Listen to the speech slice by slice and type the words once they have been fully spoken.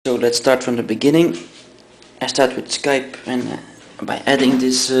So let's start from the beginning. I start with Skype and by adding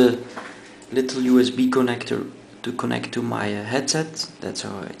this little USB connector to connect to my headset. That's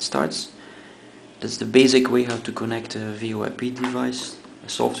how it starts. That's the basic way how to connect a VoIP device,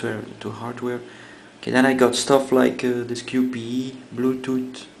 software to hardware. Okay, then I got stuff like this QPE,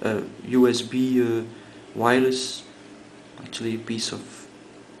 Bluetooth, USB wireless, actually a piece of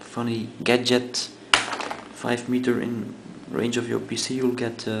funny gadget, 5 meter in range of your PC you'll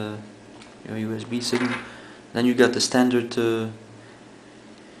get your USB signal. Then you got the standard,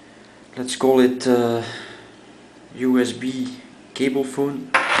 let's call it USB cable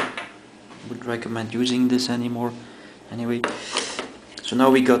phone. Would recommend using this anymore anyway. So now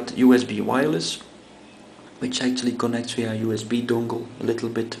we got USB wireless, which actually connects via USB dongle, a little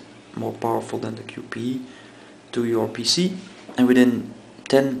bit more powerful than the QPE, to your PC, and within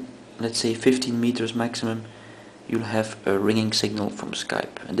 10, let's say 15 meters maximum, you'll have a ringing signal from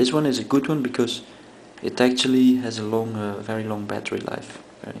Skype. And this one is a good one because it actually has a long, very long battery life,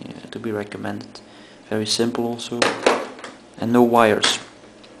 very, to be recommended. Very simple also, and no wires.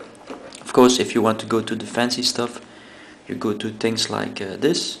 Of course, if you want to go to the fancy stuff, you go to things like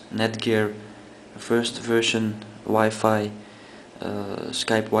this Netgear first version Wi-Fi,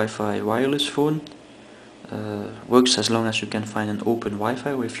 Skype Wi-Fi wireless phone. Works as long as you can find an open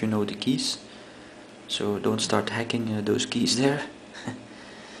Wi-Fi, or if you know the keys. So don't start hacking those keys there.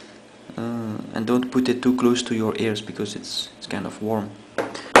 And don't put it too close to your ears because it's kind of warm.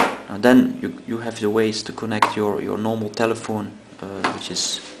 Then you have the ways to connect your normal telephone, which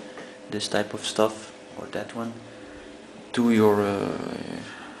is this type of stuff, or that one, to your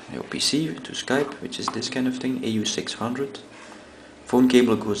PC, to Skype, which is this kind of thing, AU600. Phone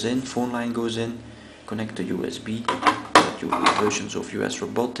cable goes in, phone line goes in, connect to USB, versions of US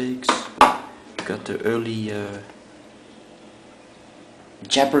robotics. Got the early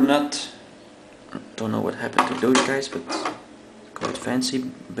Jabbernet. Don't know what happened to those guys, but quite fancy,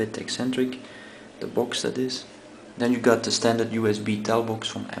 a bit eccentric. The box, that is. Then you got the standard USB tel box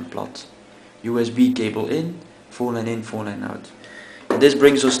from Amplot. USB cable in, phone line out. And this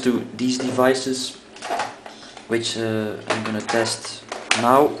brings us to these devices, which I'm gonna test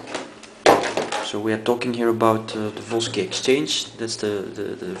now. So we are talking here about the Vosky Exchange. That's the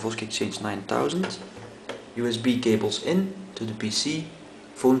Vosky Exchange 9000. USB cables in to the PC,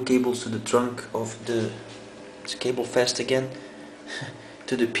 phone cables to the trunk of the, it's cable fast again,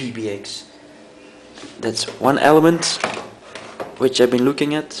 to the PBX. That's one element which I've been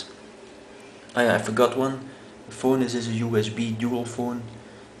looking at. I forgot one. The phone is a USB dual phone,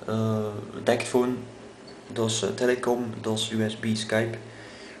 DAC phone, does telecom, does USB Skype.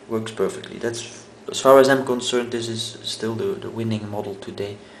 Works perfectly. That's, as far as I'm concerned, this is still the winning model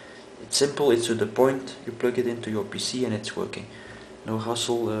today. It's simple, it's to the point, you plug it into your PC and it's working. No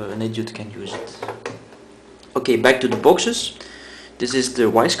hassle, an idiot can use it. Okay, back to the boxes. This is the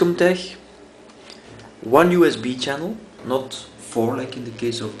Wijscomtech. One USB channel, not four like in the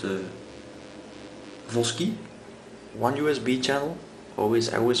case of the Vosky. One USB channel. I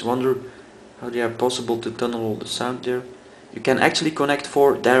always wonder how they are possible to tunnel all the sound there. You can actually connect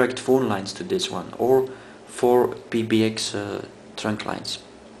 4 direct phone lines to this one, or 4 PBX trunk lines.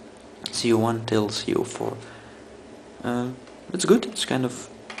 CO1 till CO4. It's good, it's kind of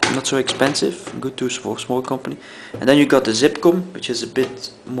not so expensive, good to for a small company. And then you got the Zipcom, which is a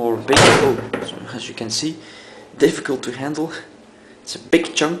bit more big. Oh, so as you can see, difficult to handle. It's a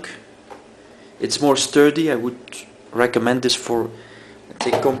big chunk. It's more sturdy. I would recommend this for, let's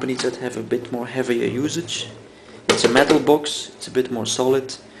say, companies that have a bit more heavier usage. It's a metal box, it's a bit more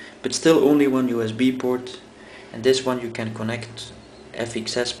solid, but still only one USB port, and this one you can connect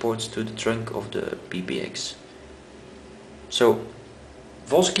FXS ports to the trunk of the PBX. So,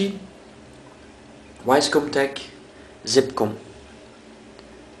 Vosky, Wijscomtech, Zipcom.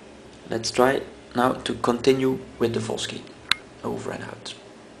 Let's try now to continue with the Vosky. Over and out.